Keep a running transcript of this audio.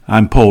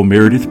I'm Paul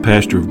Meredith,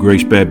 pastor of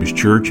Grace Baptist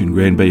Church in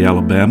Grand Bay,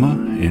 Alabama,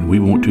 and we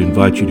want to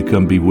invite you to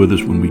come be with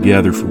us when we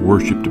gather for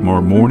worship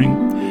tomorrow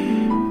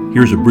morning.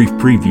 Here's a brief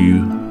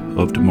preview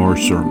of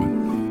tomorrow's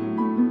sermon.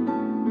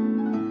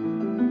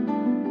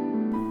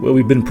 Well,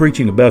 we've been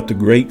preaching about the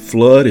Great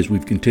Flood as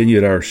we've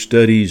continued our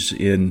studies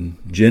in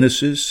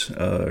Genesis,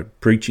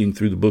 preaching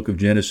through the book of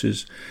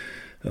Genesis.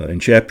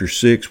 In chapter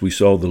 6, we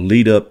saw the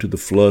lead up to the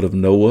flood of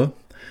Noah.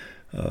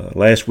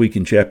 Last week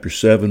in chapter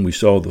 7, we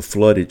saw the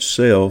flood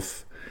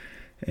itself.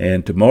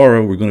 And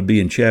tomorrow we're going to be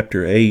in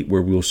chapter 8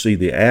 where we'll see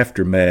the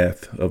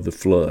aftermath of the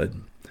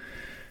flood.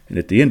 And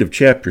at the end of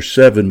chapter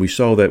 7 we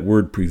saw that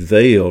word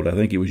prevailed. I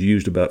think it was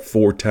used about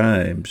 4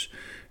 times.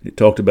 It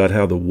talked about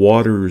how the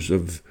waters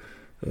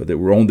that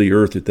were on the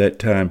earth at that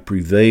time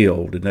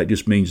prevailed, and that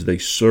just means they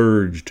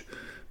surged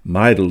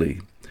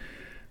mightily.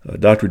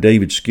 Dr.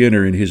 David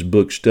Skinner in his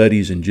book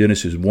Studies in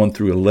Genesis 1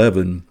 through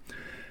 11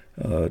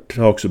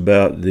 talks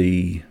about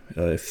the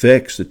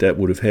effects that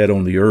would have had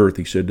on the earth.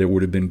 He said there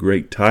would have been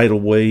great tidal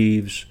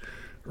waves,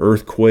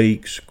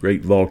 earthquakes,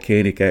 great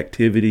volcanic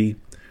activity,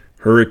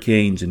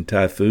 hurricanes and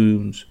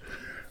typhoons,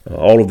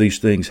 all of these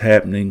things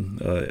happening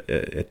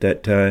at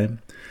that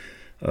time.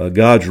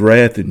 God's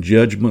wrath and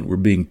judgment were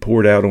being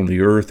poured out on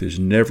the earth as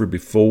never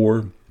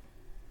before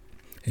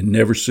and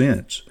never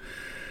since.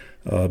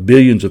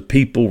 Billions of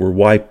people were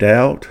wiped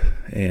out,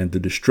 and the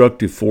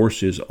destructive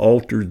forces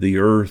altered the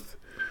earth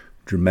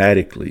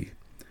dramatically.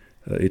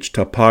 Its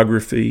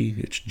topography,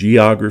 its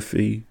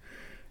geography,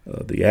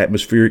 the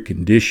atmospheric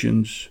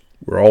conditions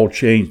were all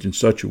changed in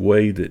such a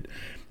way that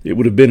it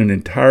would have been an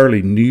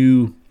entirely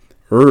new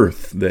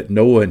earth that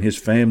Noah and his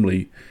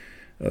family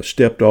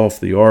stepped off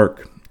the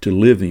ark to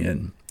live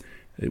in.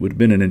 It would have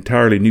been an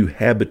entirely new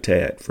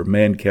habitat for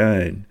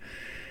mankind,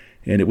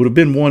 and it would have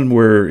been one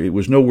where it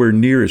was nowhere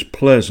near as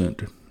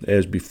pleasant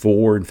as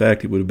before. In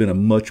fact, it would have been a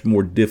much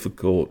more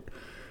difficult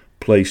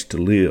place to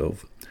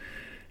live.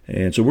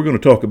 And so we're going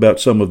to talk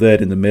about some of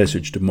that in the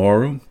message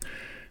tomorrow.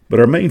 But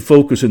our main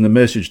focus in the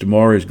message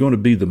tomorrow is going to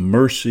be the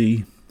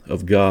mercy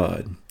of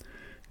God.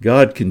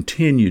 God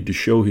continued to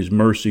show his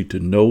mercy to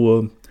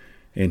Noah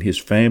and his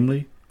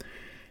family.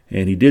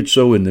 And he did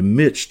so in the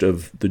midst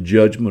of the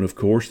judgment, of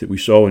course, that we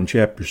saw in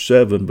chapter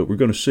 7. But we're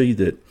going to see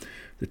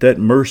that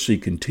mercy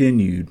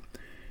continued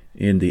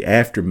in the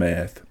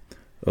aftermath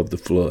of the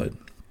flood.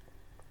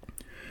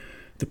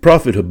 The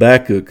prophet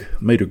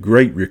Habakkuk made a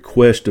great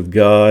request of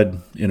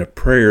God in a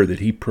prayer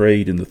that he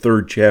prayed in the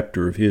 3rd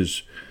chapter of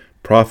his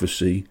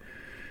prophecy.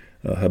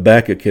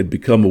 Habakkuk had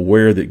become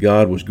aware that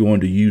God was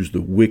going to use the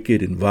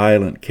wicked and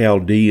violent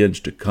Chaldeans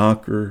to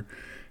conquer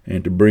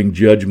and to bring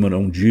judgment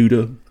on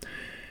Judah.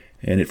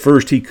 And at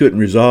first he couldn't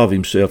resolve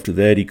himself to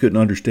that. He couldn't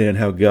understand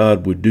how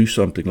God would do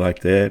something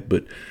like that.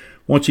 But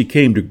once he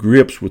came to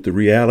grips with the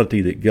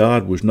reality that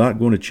God was not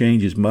going to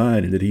change his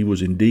mind and that he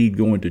was indeed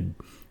going to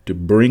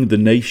bring the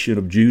nation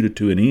of Judah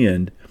to an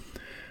end,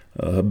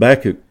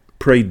 Habakkuk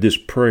prayed this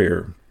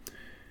prayer.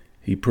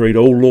 He prayed,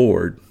 "O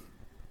Lord,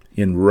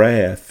 in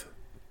wrath,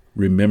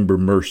 remember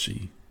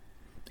mercy.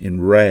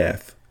 In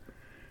wrath,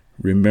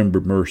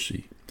 remember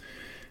mercy."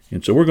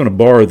 And so we're going to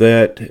borrow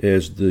that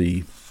as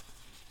the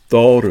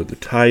thought or the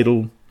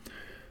title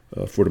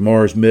for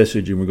tomorrow's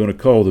message, and we're going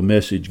to call the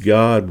message,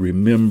 God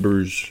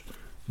Remembers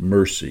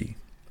Mercy.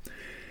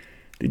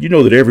 Did you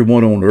know that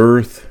everyone on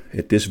earth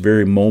at this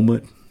very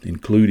moment,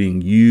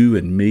 including you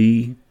and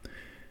me,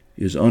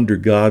 is under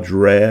God's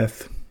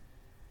wrath?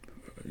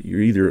 You're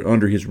either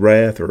under his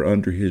wrath or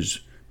under his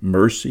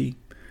mercy.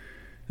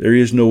 There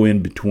is no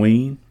in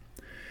between.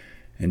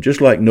 And just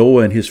like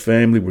Noah and his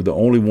family were the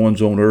only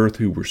ones on earth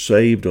who were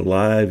saved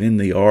alive in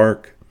the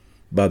ark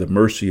by the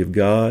mercy of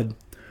God,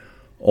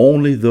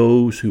 only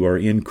those who are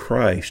in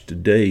Christ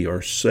today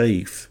are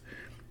safe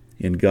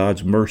in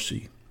God's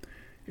mercy.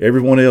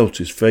 Everyone else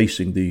is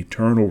facing the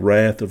eternal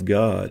wrath of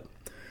God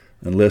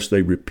unless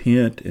they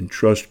repent and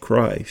trust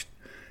Christ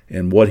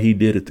and what he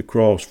did at the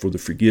cross for the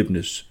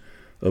forgiveness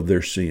of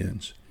their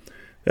sins.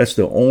 That's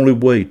the only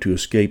way to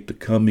escape the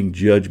coming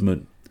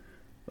judgment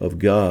of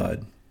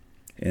God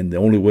and the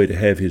only way to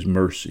have his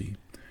mercy.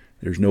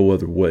 There's no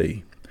other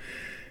way.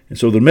 And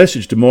so the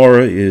message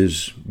tomorrow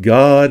is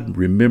God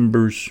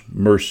remembers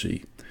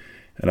mercy.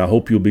 And I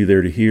hope you'll be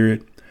there to hear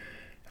it.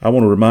 I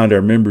want to remind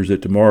our members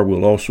that tomorrow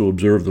we'll also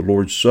observe the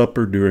Lord's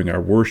Supper during our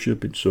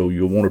worship, and so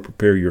you'll want to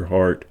prepare your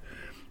heart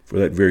for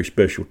that very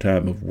special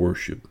time of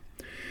worship.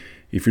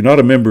 If you're not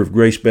a member of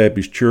Grace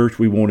Baptist Church,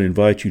 we want to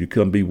invite you to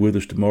come be with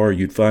us tomorrow.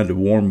 You'd find a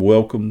warm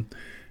welcome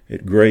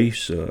at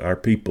Grace. Our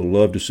people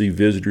love to see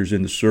visitors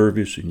in the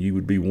service, and you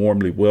would be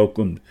warmly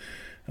welcomed.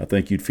 I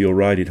think you'd feel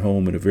right at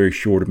home in a very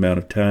short amount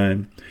of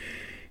time.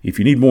 If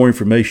you need more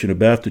information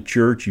about the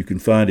church, you can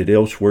find it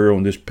elsewhere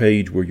on this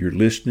page where you're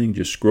listening.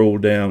 Just scroll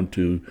down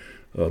to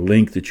a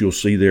link that you'll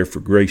see there for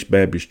Grace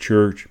Baptist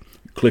Church.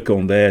 Click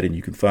on that, and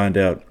you can find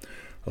out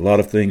a lot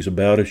of things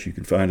about us. You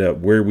can find out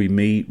where we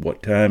meet,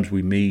 what times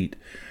we meet.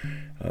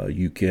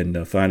 You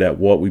can find out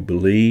what we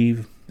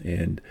believe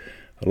and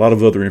a lot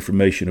of other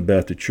information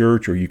about the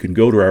church, or you can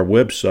go to our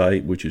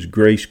website, which is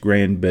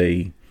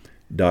gracegrandbay.com.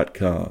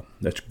 gracegrandbay.com.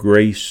 That's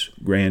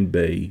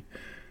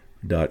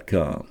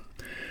gracegrandbay.com.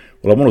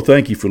 Well, I want to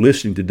thank you for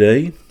listening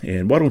today,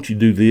 and why don't you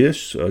do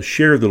this?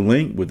 Share the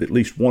link with at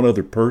least one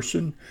other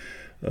person.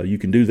 You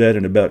can do that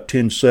in about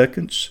 10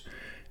 seconds,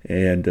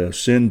 and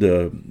send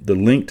the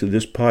link to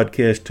this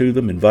podcast to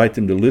them, invite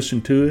them to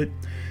listen to it,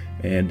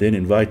 and then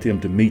invite them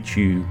to meet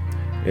you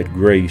at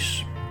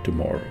Grace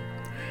tomorrow.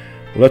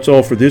 Well, that's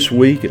all for this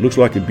week. It looks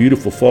like a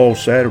beautiful fall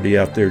Saturday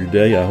out there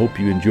today. I hope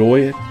you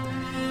enjoy it,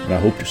 and I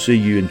hope to see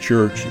you in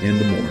church in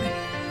the morning.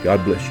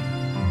 God bless you.